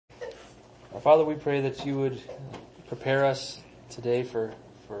Our Father, we pray that you would prepare us today for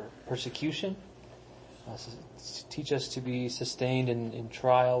persecution. Teach us to be sustained in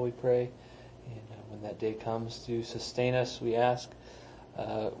trial, we pray. And when that day comes to sustain us, we ask.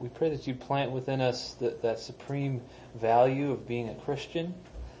 We pray that you plant within us that supreme value of being a Christian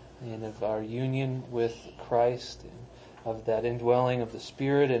and of our union with Christ, and of that indwelling of the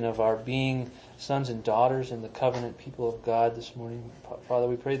Spirit, and of our being sons and daughters in the covenant people of God this morning. Father,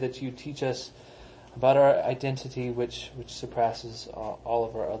 we pray that you teach us about our identity, which surpasses all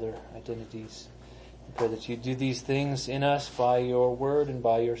of our other identities. We pray that you do these things in us by your word and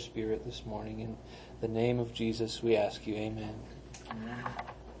by your Spirit this morning. In the name of Jesus, we ask you. Amen.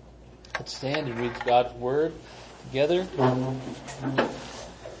 Let's stand and read God's word together.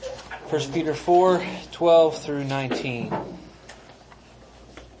 1 Peter 4:12 through 19.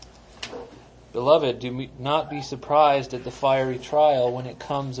 Beloved, do not be surprised at the fiery trial when it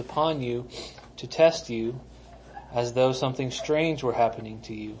comes upon you to test you, as though something strange were happening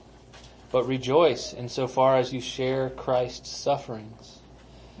to you. But rejoice insofar as you share Christ's sufferings,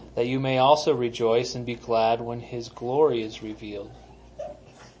 that you may also rejoice and be glad when his glory is revealed.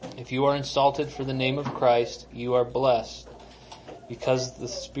 If you are insulted for the name of Christ, you are blessed, because the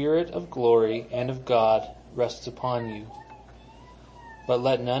Spirit of glory and of God rests upon you. But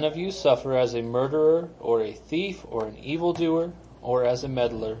let none of you suffer as a murderer, or a thief, or an evildoer, or as a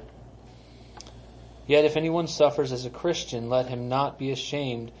meddler. Yet if anyone suffers as a Christian, let him not be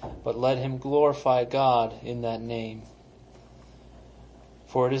ashamed, but let him glorify God in that name.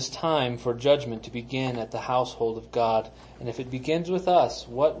 For it is time for judgment to begin at the household of God. And if it begins with us,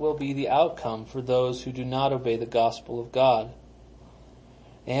 what will be the outcome for those who do not obey the gospel of God?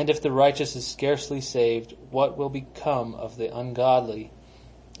 And if the righteous is scarcely saved, what will become of the ungodly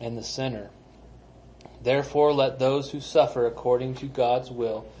and the sinner? Therefore let those who suffer according to God's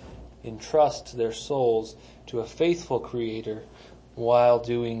will entrust their souls to a faithful Creator while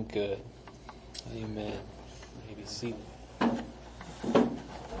doing good. Amen. You may be seated.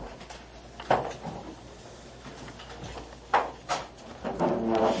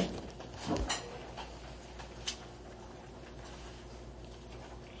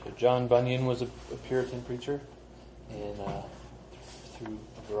 John Bunyan was a Puritan preacher, and through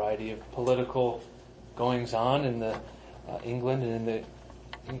a variety of political goings-on in the England and in the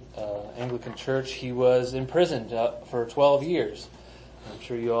Anglican Church, he was imprisoned for 12 years. I'm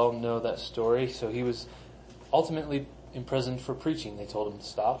sure you all know that story. So he was ultimately imprisoned for preaching. They told him to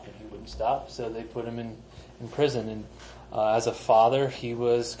stop, and he wouldn't stop, so they put him in prison. And as a father, he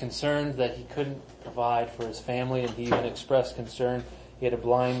was concerned that he couldn't provide for his family, and he even expressed concern. He had a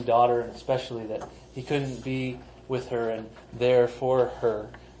blind daughter, and especially that he couldn't be with her and there for her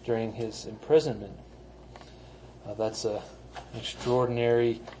during his imprisonment. That's an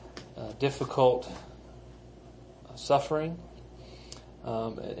extraordinary, difficult suffering.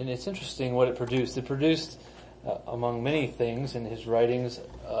 And it's interesting what it produced. It produced, among many things in his writings,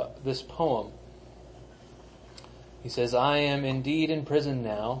 this poem. He says, I am indeed in prison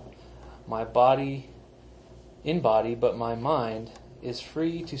now, my body, but my mind is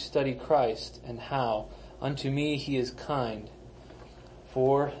free to study Christ, and how unto me he is kind.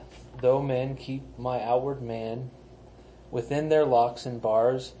 For though men keep my outward man within their locks and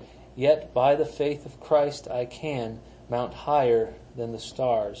bars, yet by the faith of Christ I can mount higher than the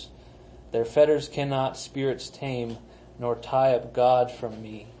stars. Their fetters cannot spirits tame, nor tie up God from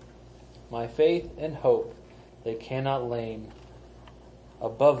me. My faith and hope they cannot lame,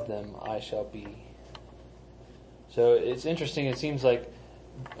 above them I shall be. So it's interesting, it seems like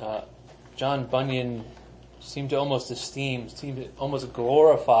John Bunyan seemed to almost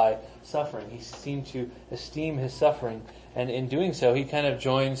glorify suffering. He seemed to esteem his suffering. And in doing so, he kind of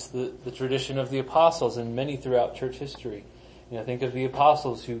joins the tradition of the apostles and many throughout church history. Think of the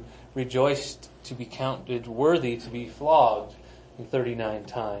apostles who rejoiced to be counted worthy to be flogged 39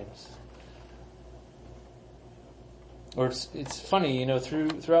 times. Or it's funny,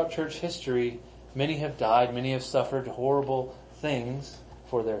 throughout church history, many have died, many have suffered horrible things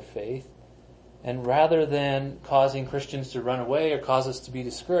for their faith. And rather than causing Christians to run away or cause us to be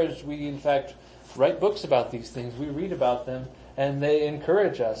discouraged, we in fact write books about these things. We read about them and they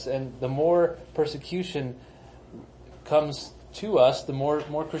encourage us. And the more persecution comes to us, the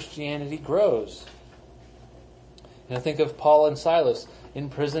more Christianity grows. Think of Paul and Silas in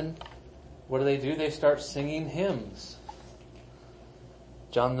prison. What do? They start singing hymns.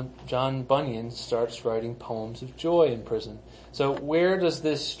 John Bunyan starts writing poems of joy in prison. So where does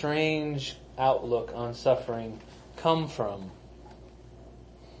this strange outlook on suffering come from?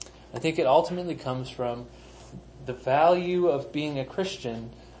 I think it ultimately comes from the value of being a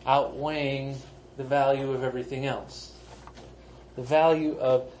Christian outweighing the value of everything else. The value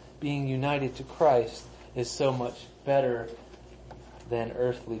of being united to Christ is so much better than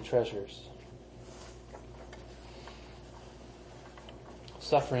earthly treasures.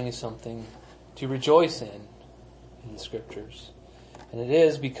 Suffering is something to rejoice in the Scriptures. And it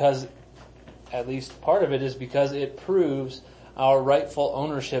is because, at least part of it is because it proves our rightful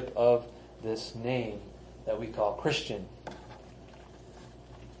ownership of this name that we call Christian.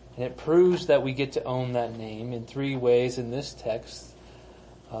 And it proves that we get to own that name in three ways in this text.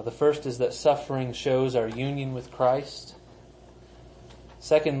 The first is that suffering shows our union with Christ.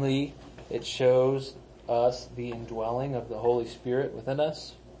 Secondly, it shows us the indwelling of the Holy Spirit within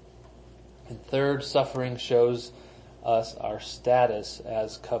us. And third, suffering shows us our status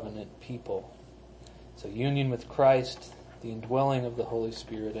as covenant people. So union with Christ, the indwelling of the Holy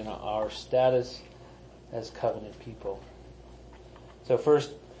Spirit, and our status as covenant people. So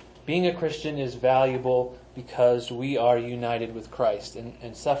first, being a Christian is valuable because we are united with Christ,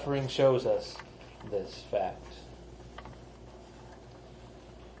 and suffering shows us this fact.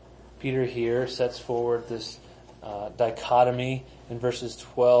 Peter here sets forward this dichotomy in verses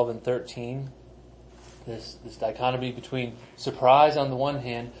 12 and 13. This dichotomy between surprise on the one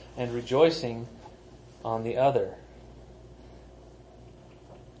hand and rejoicing on the other.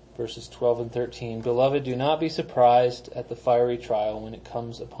 Verses 12 and 13. Beloved, do not be surprised at the fiery trial when it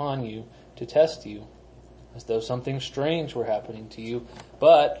comes upon you to test you, as though something strange were happening to you,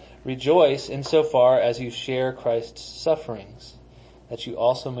 but rejoice insofar as you share Christ's sufferings, that you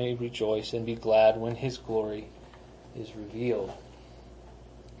also may rejoice and be glad when his glory is revealed.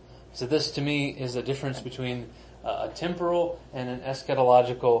 So this to me is a difference between a temporal and an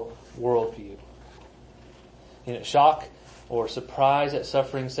eschatological worldview. Shock or surprise at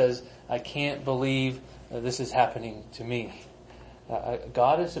suffering says, I can't believe this is happening to me.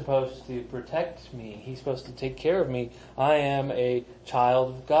 God is supposed to protect me. He's supposed to take care of me. I am a child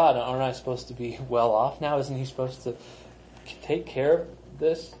of God. Aren't I supposed to be well off now? Isn't he supposed to take care of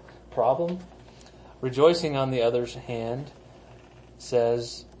this problem? Rejoicing, on the other hand,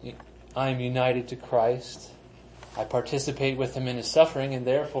 says, I am united to Christ. I participate with him in his suffering, and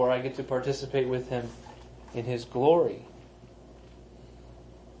therefore I get to participate with him in his glory.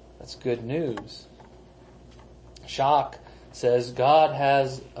 That's good news. Shock says, God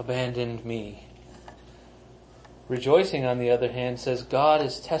has abandoned me. Rejoicing, on the other hand, says, God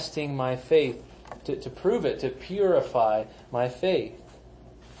is testing my faith to prove it, to purify my faith.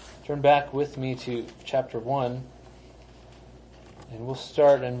 Turn back with me to chapter 1, and we'll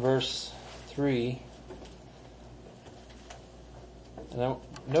start in verse 3. And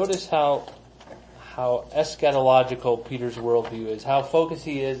notice how eschatological Peter's worldview is, how focused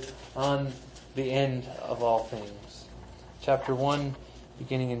he is on the end of all things. Chapter 1,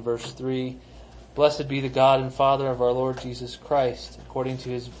 beginning in verse 3. Blessed be the God and Father of our Lord Jesus Christ. According to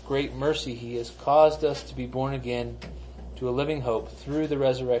his great mercy, he has caused us to be born again to a living hope through the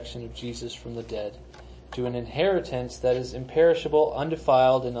resurrection of Jesus from the dead, to an inheritance that is imperishable,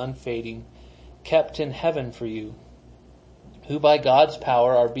 undefiled, and unfading, kept in heaven for you, who by God's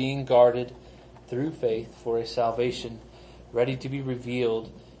power are being guarded through faith for a salvation ready to be revealed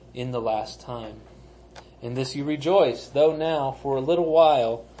in the last time. In this you rejoice, though now for a little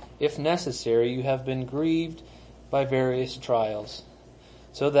while, if necessary, you have been grieved by various trials,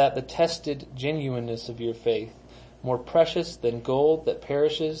 so that the tested genuineness of your faith, more precious than gold that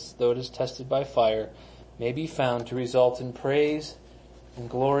perishes, though it is tested by fire, may be found to result in praise and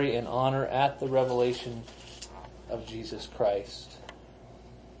glory and honor at the revelation of Jesus Christ.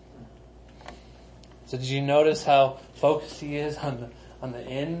 So did you notice how focused he is on the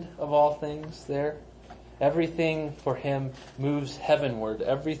end of all things there? Everything for him moves heavenward.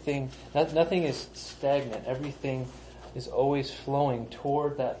 Nothing is stagnant. Everything is always flowing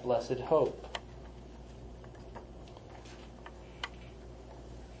toward that blessed hope.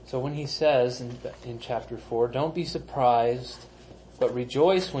 So when he says in chapter 4, don't be surprised, but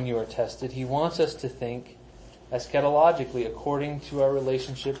rejoice when you are tested, he wants us to think eschatologically according to our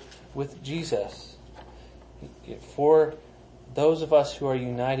relationship with Jesus. For those of us who are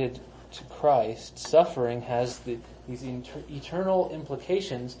united to Christ, suffering has these eternal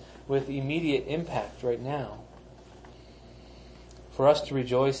implications with immediate impact right now. For us to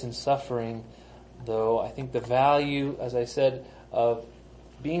rejoice in suffering, though, I think the value, as I said, of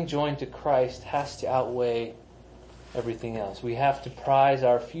being joined to Christ has to outweigh everything else. We have to prize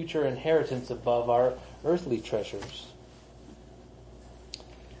our future inheritance above our earthly treasures.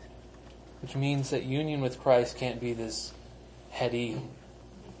 Which means that union with Christ can't be this heady,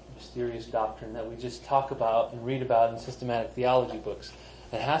 mysterious doctrine that we just talk about and read about in systematic theology books.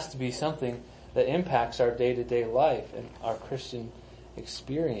 It has to be something that impacts our day-to-day life and our Christian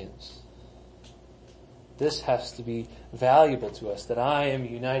experience. This has to be valuable to us, that I am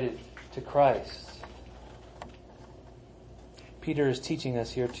united to Christ. Peter is teaching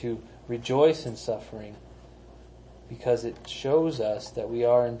us here to rejoice in suffering because it shows us that we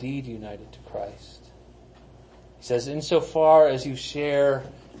are indeed united to Christ. He says, insofar as you share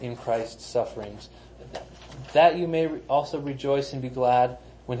in Christ's sufferings, that you may also rejoice and be glad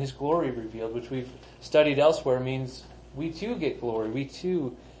when his glory revealed, which we've studied elsewhere, means we too get glory. We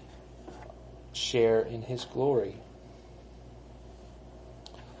too share in his glory.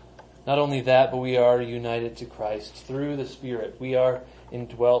 Not only that, but we are united to Christ through the Spirit. We are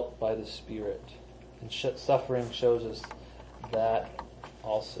indwelt by the Spirit. And suffering shows us that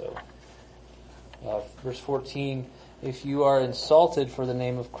also. Verse 14, if you are insulted for the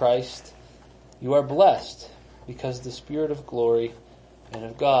name of Christ, you are blessed, because the Spirit of glory and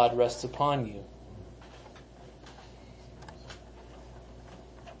of God rests upon you.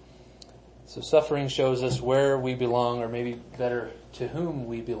 So suffering shows us where we belong, or maybe better, to whom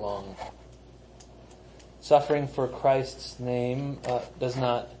we belong. Suffering for Christ's name does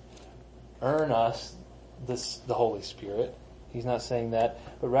not earn us the Holy Spirit. He's not saying that,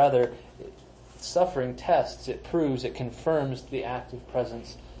 but rather suffering tests, it proves, it confirms the active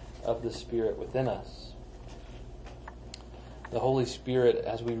presence of the Spirit within us. The Holy Spirit,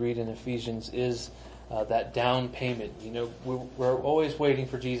 as we read in Ephesians, is that down payment. You know, we're always waiting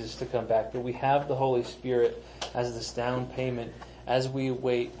for Jesus to come back, but we have the Holy Spirit as this down payment as we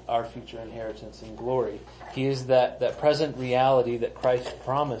await our future inheritance in glory. He is that present reality that Christ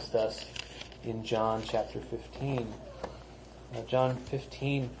promised us in John chapter 15. John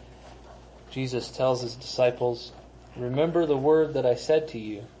 15, Jesus tells his disciples, remember the word that I said to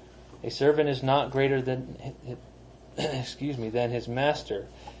you, a servant is not greater than than his master.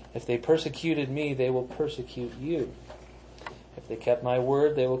 If they persecuted me, they will persecute you. If they kept my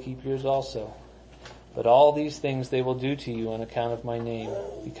word, they will keep yours also. But all these things they will do to you on account of my name,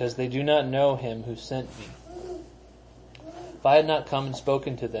 because they do not know him who sent me. If I had not come and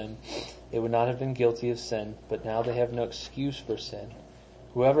spoken to them, they would not have been guilty of sin, but now they have no excuse for sin.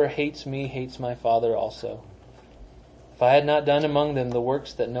 Whoever hates me hates my Father also. If I had not done among them the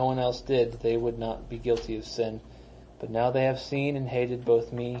works that no one else did, they would not be guilty of sin. But now they have seen and hated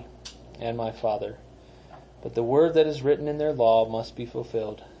both me and my Father. But the word that is written in their law must be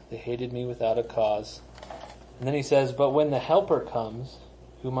fulfilled. They hated me without a cause. And then he says, but when the Helper comes,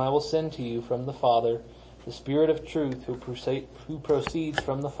 whom I will send to you from the Father, the Spirit of truth who proceeds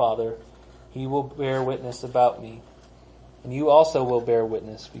from the Father, he will bear witness about me. And you also will bear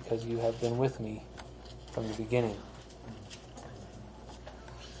witness, because you have been with me from the beginning.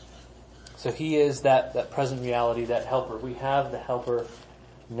 So he is that present reality, that helper. We have the helper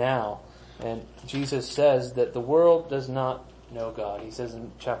now. And Jesus says that the world does not know God. He says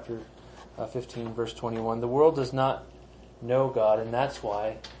in chapter 15, verse 21, the world does not know God, and that's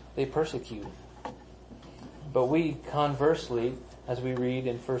why they persecute. But we, conversely, as we read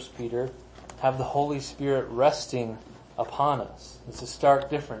in 1 Peter, have the Holy Spirit resting upon us. It's a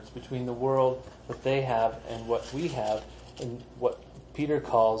stark difference between the world that they have and what we have, and what Peter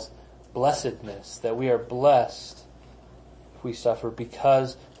calls blessedness, that we are blessed if we suffer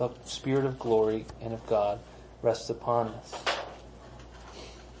because the Spirit of glory and of God rests upon us.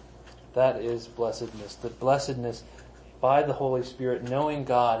 That is blessedness. The blessedness by the Holy Spirit, knowing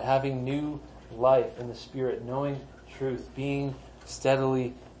God, having new life in the Spirit, knowing truth, being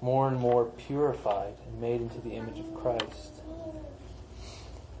steadily more and more purified and made into the image of Christ.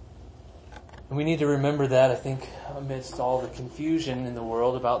 And we need to remember that, I think, amidst all the confusion in the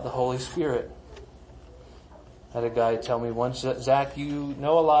world about the Holy Spirit. I had a guy tell me once, Zach, you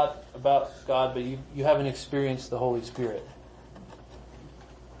know a lot about God, but you haven't experienced the Holy Spirit.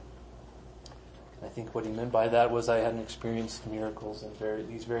 I think what he meant by that was I hadn't experienced miracles and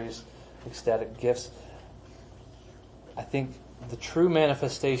these various ecstatic gifts. I think the true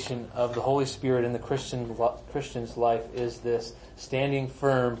manifestation of the Holy Spirit in the Christian's life is this standing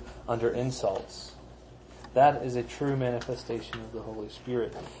firm under insults. That is a true manifestation of the Holy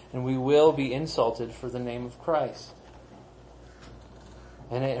Spirit. And we will be insulted for the name of Christ.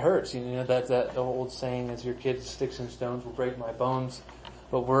 And it hurts. You know that old saying, as your kids, sticks and stones will break my bones,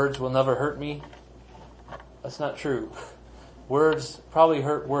 but words will never hurt me. That's not true. Words probably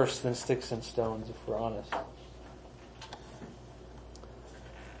hurt worse than sticks and stones, if we're honest.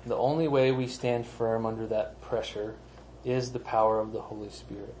 The only way we stand firm under that pressure is the power of the Holy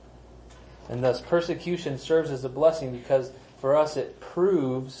Spirit. And thus persecution serves as a blessing because for us it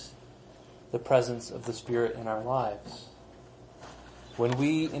proves the presence of the Spirit in our lives. When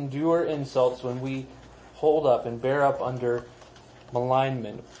we endure insults, when we hold up and bear up under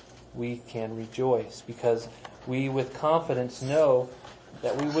malignment, we can rejoice because we with confidence know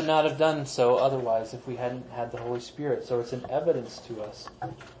that we would not have done so otherwise if we hadn't had the Holy Spirit. So it's an evidence to us.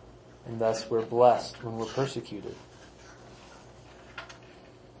 And thus we're blessed when we're persecuted.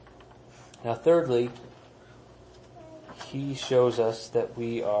 Now thirdly, he shows us that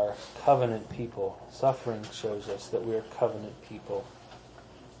we are covenant people. Suffering shows us that we are covenant people.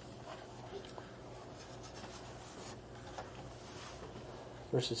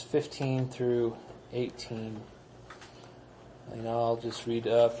 Verses 15 through 18. And I'll just read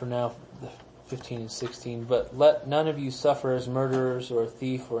for now the 15 and 16. But let none of you suffer as murderers or a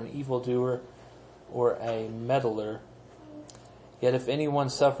thief or an evildoer or a meddler. Yet if anyone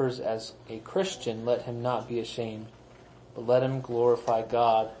suffers as a Christian, let him not be ashamed, but let him glorify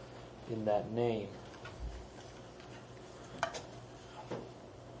God in that name.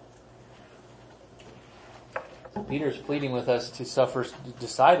 Peter's pleading with us to suffer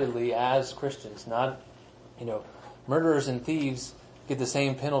decidedly as Christians, not, murderers and thieves get the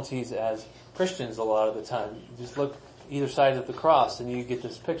same penalties as Christians a lot of the time. You just look either side of the cross and you get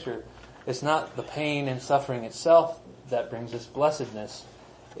this picture. It's not the pain and suffering itself that brings us blessedness.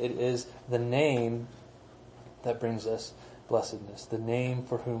 It is the name that brings us blessedness, the name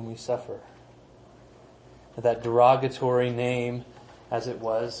for whom we suffer. That derogatory name, as it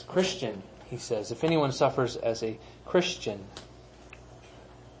was, Christian, he says. If anyone suffers as a Christian,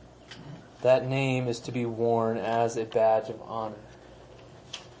 that name is to be worn as a badge of honor.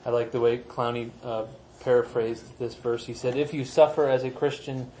 I like the way Clowney paraphrased this verse. He said, if you suffer as a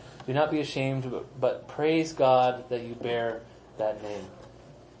Christian, do not be ashamed, but praise God that you bear that name.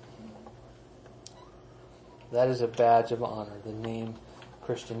 That is a badge of honor, the name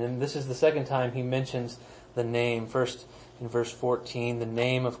Christian. And this is the second time he mentions the name. First, in verse 14, the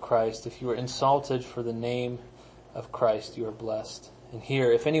name of Christ. If you are insulted for the name of Christ, you are blessed. And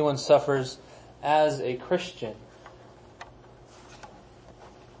here, if anyone suffers as a Christian,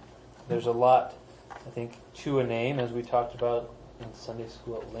 there's a lot, I think, to a name, as we talked about in Sunday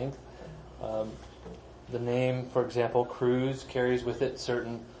school at length. The name, for example, Cruz, carries with it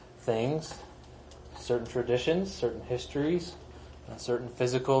certain things, certain traditions, certain histories, certain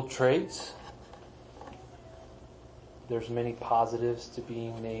physical traits. There's many positives to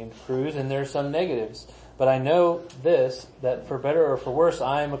being named Cruz, and there's some negatives. But I know this, that for better or for worse,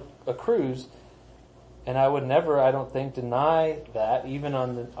 I am a Cruz, and I would never, I don't think, deny that, even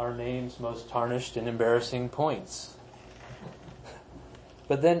on our name's most tarnished and embarrassing points.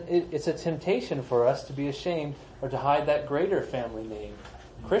 But then it's a temptation for us to be ashamed or to hide that greater family name,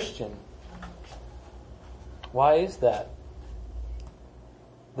 Christian. Why is that?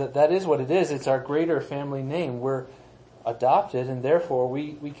 That is what it is. It's our greater family name. We're adopted, and therefore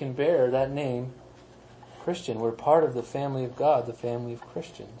we can bear that name, Christian. We're part of the family of God, the family of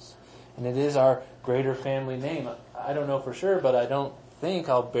Christians. And it is our greater family name. I don't know for sure, but I don't think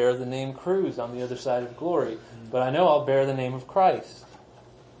I'll bear the name Cruz on the other side of glory. But I know I'll bear the name of Christ.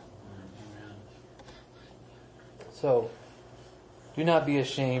 So, do not be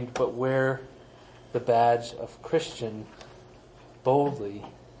ashamed, but wear the badge of Christian boldly,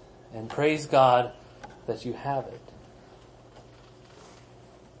 and praise God that you have it.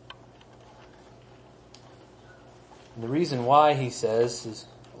 And the reason why, he says, is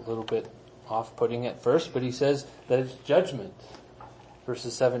a little bit off-putting at first, but he says that it's judgment.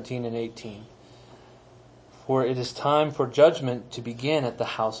 Verses 17 and 18. For it is time for judgment to begin at the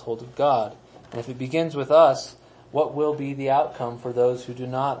household of God. And if it begins with us, what will be the outcome for those who do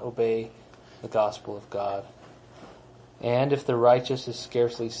not obey the gospel of God? And if the righteous is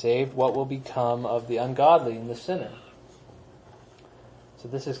scarcely saved, what will become of the ungodly and the sinner? So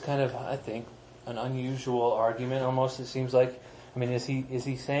this is kind of, I think, an unusual argument. Almost it seems like, is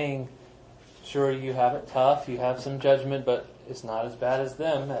he saying, sure, you have it tough, you have some judgment, but it's not as bad as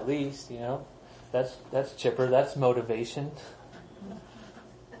them, at least, That's chipper, that's motivation.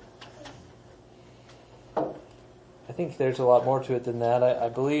 I think there's a lot more to it than that. I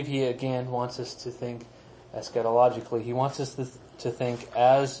believe he again wants us to think eschatologically. He wants us to think,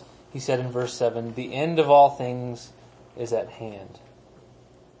 as he said in verse 7, the end of all things is at hand.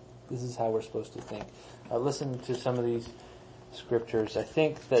 This is how we're supposed to think. Listen to some of these scriptures. I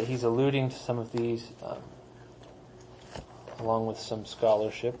think that he's alluding to some of these along with some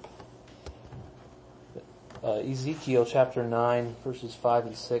scholarship. Ezekiel chapter 9, verses 5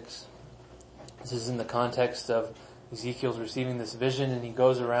 and 6. This is in the context of Ezekiel's receiving this vision, and he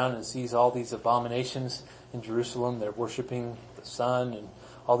goes around and sees all these abominations in Jerusalem. They're worshiping the sun and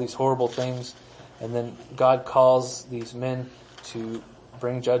all these horrible things. And then God calls these men to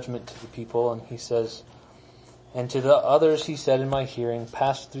bring judgment to the people. And he says, "And to the others he said in my hearing,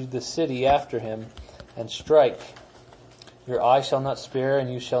 pass through the city after him and strike. Your eye shall not spare,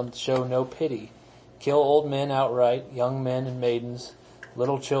 and you shall show no pity. Kill old men outright, young men and maidens,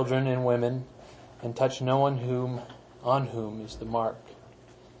 little children and women, and touch no one on whom is the mark.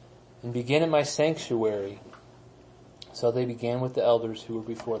 And begin at my sanctuary." So they began with the elders who were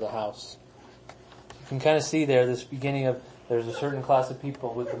before the house. You can kind of see there this beginning of, there's a certain class of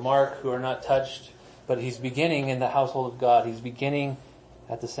people with the mark who are not touched, but he's beginning in the household of God. He's beginning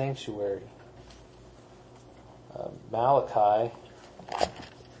at the sanctuary. Malachi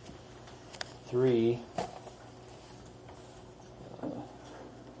 3.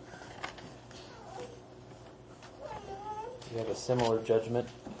 We have a similar judgment.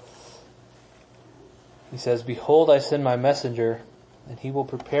 He says, "Behold, I send my messenger, and he will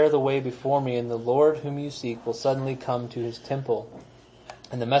prepare the way before me, and the Lord whom you seek will suddenly come to his temple.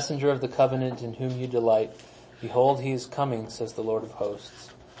 And the messenger of the covenant in whom you delight, behold, he is coming, says the Lord of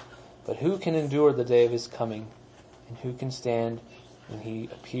hosts. But who can endure the day of his coming? And who can stand when he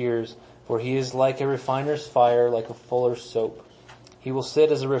appears? For he is like a refiner's fire, like a fuller's soap. He will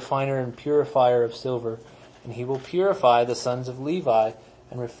sit as a refiner and purifier of silver, and he will purify the sons of Levi,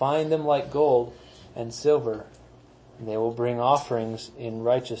 and refine them like gold and silver, and they will bring offerings in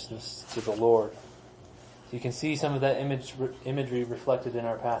righteousness to the Lord." So you can see some of that imagery reflected in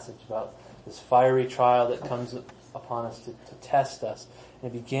our passage about this fiery trial that comes upon us to test us.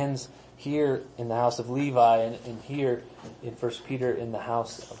 And it begins here in the house of Levi, and here in 1 Peter in the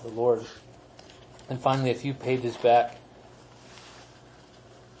house of the Lord. And finally, a few pages back,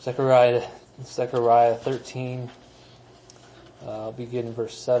 Zechariah 13, I'll begin in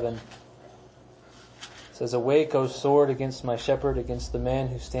verse 7. It says, "Awake, O sword, against my shepherd, against the man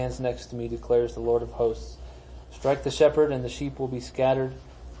who stands next to me, declares the Lord of hosts. Strike the shepherd, and the sheep will be scattered.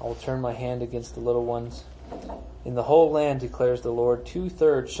 I will turn my hand against the little ones. In the whole land, declares the Lord,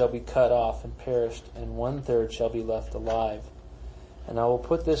 2/3 shall be cut off and perished, and 1/3 shall be left alive. And I will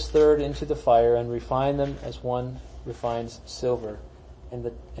put this third into the fire, and refine them as one refines silver,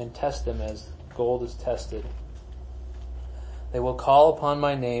 and test them as gold is tested. They will call upon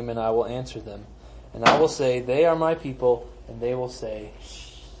my name, and I will answer them. And I will say, they are my people, and they will say,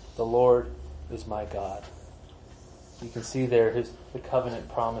 the Lord is my God." You can see there the covenant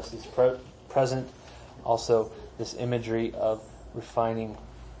promise is present. Also, this imagery of refining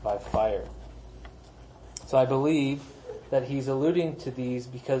by fire. So I believe that he's alluding to these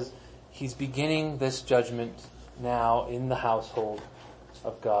because he's beginning this judgment now in the household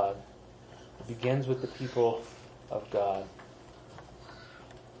of God. It begins with the people of God.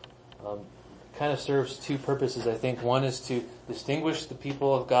 Kind of serves two purposes, I think. One is to distinguish the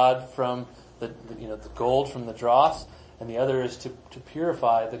people of God from the gold from the dross, and the other is to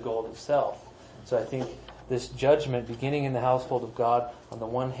purify the gold itself. So I think this judgment beginning in the household of God, on the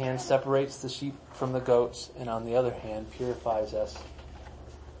one hand separates the sheep from the goats, and on the other hand purifies us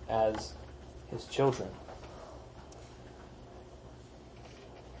as his children.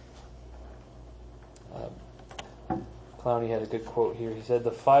 Clowney had a good quote here. He said,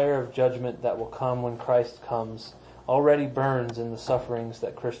 "The fire of judgment that will come when Christ comes already burns in the sufferings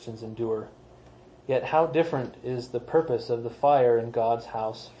that Christians endure. Yet how different is the purpose of the fire in God's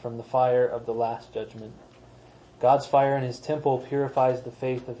house from the fire of the last judgment. God's fire in his temple purifies the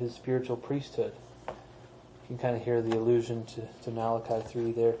faith of his spiritual priesthood." You can kind of hear the allusion to Malachi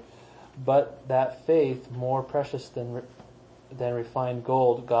 3 there. "But that faith, more precious than refined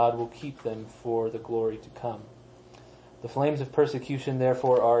gold, God will keep them for the glory to come. The flames of persecution,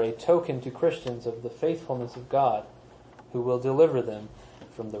 therefore, are a token to Christians of the faithfulness of God, who will deliver them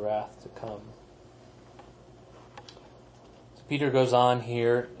from the wrath to come." So Peter goes on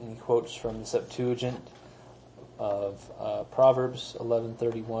here, and he quotes from the Septuagint of Proverbs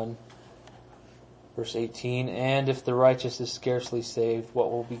 11:31, verse 18, "And if the righteous is scarcely saved,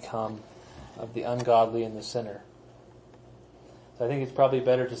 what will become of the ungodly and the sinner?" So I think it's probably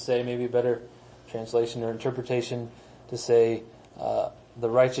better to say, maybe a better translation or interpretation, to say the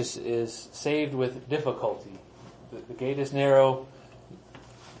righteous is saved with difficulty. The gate is narrow,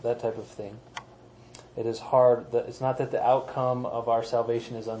 that type of thing. It is hard. It's not that the outcome of our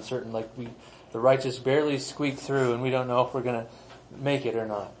salvation is uncertain, like the righteous barely squeak through and we don't know if we're going to make it or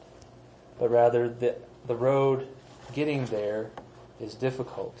not. But rather the road getting there is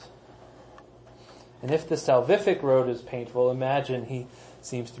difficult. And if the salvific road is painful, imagine, he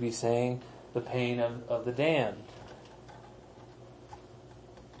seems to be saying, the pain of the damned.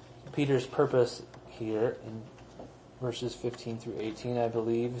 Peter's purpose here in verses 15 through 18, I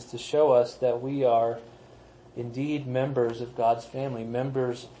believe, is to show us that we are indeed members of God's family,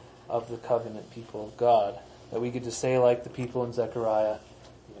 members of the covenant people of God. That we get to say like the people in Zechariah,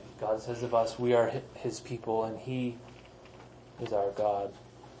 God says of us, we are His people and He is our God.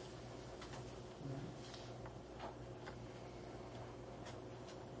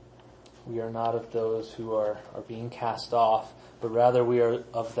 We are not of those who are being cast off, but rather we are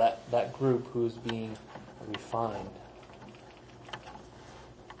of that group who is being refined.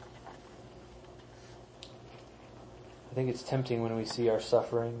 I think it's tempting when we see our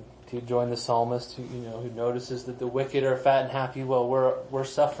suffering to join the psalmist who notices that the wicked are fat and happy while we're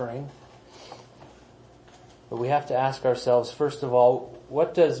suffering. But we have to ask ourselves, first of all,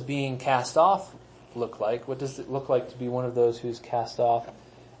 what does being cast off look like? What does it look like to be one of those who's cast off?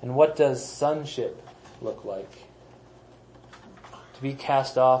 And what does sonship look like? To be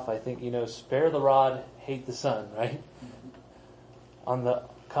cast off, I think, spare the rod, hate the son, right? On the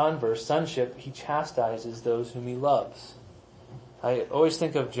converse, sonship, He chastises those whom He loves. I always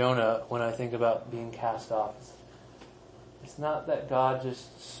think of Jonah when I think about being cast off. It's not that God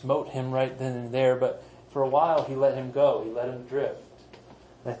just smote him right then and there, but for a while He let him go. He let him drift.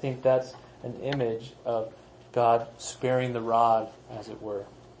 And I think that's an image of God sparing the rod, as it were.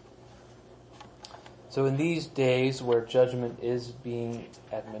 So in these days where judgment is being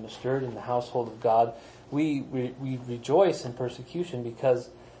administered in the household of God, we rejoice in persecution because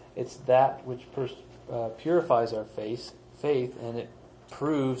it's that which purifies our faith, and it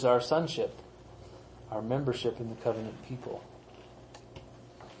proves our sonship, our membership in the covenant people.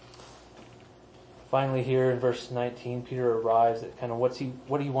 Finally here in verse 19, Peter arrives at kind of what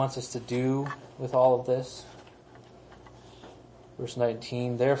he wants us to do with all of this. Verse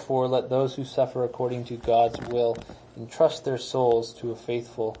 19, therefore let those who suffer according to God's will entrust their souls to a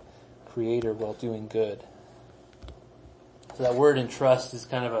faithful Creator while doing good. So that word entrust is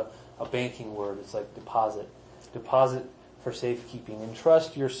kind of a banking word. It's like deposit. Deposit for safekeeping.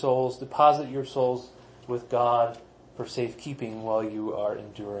 Entrust your souls, deposit your souls with God for safekeeping while you are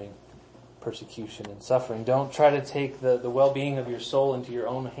enduring persecution and suffering. Don't try to take the well-being of your soul into your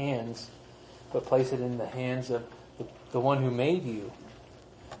own hands, but place it in the hands of the one who made you.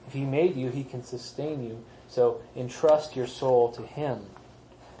 If He made you, He can sustain you. So entrust your soul to Him.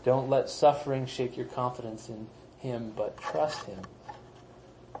 Don't let suffering shake your confidence in Him, but trust Him.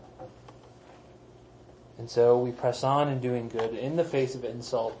 And so we press on in doing good in the face of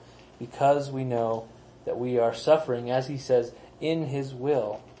insult because we know that we are suffering, as He says, in His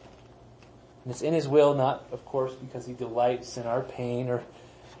will. And it's in His will, not, of course, because He delights in our pain or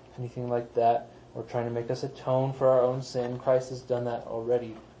anything like that, or trying to make us atone for our own sin. Christ has done that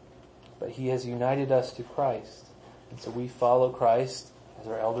already. But He has united us to Christ. And so we follow Christ as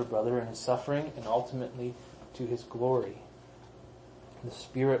our elder brother in His suffering and ultimately to His glory. The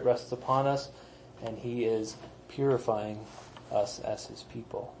Spirit rests upon us and He is purifying us as His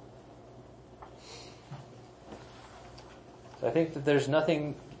people. So I think that there's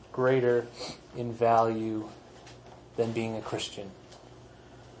nothing greater in value than being a Christian.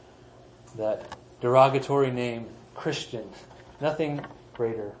 That derogatory name, Christian, nothing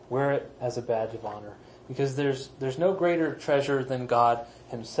greater. Wear it as a badge of honor. Because there's no greater treasure than God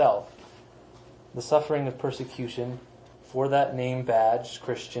Himself. The suffering of persecution for that name badge,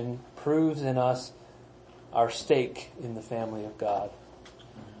 Christian, proves in us our stake in the family of God.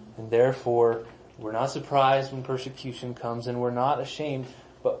 And therefore, we're not surprised when persecution comes, and we're not ashamed,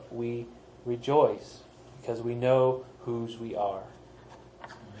 but we rejoice because we know whose we are.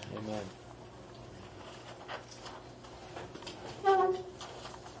 Amen.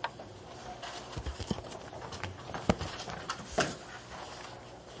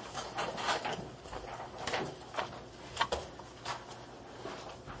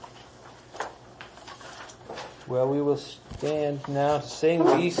 Well, we will stand now to sing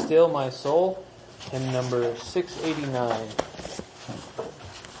Be Still My Soul, hymn number 689.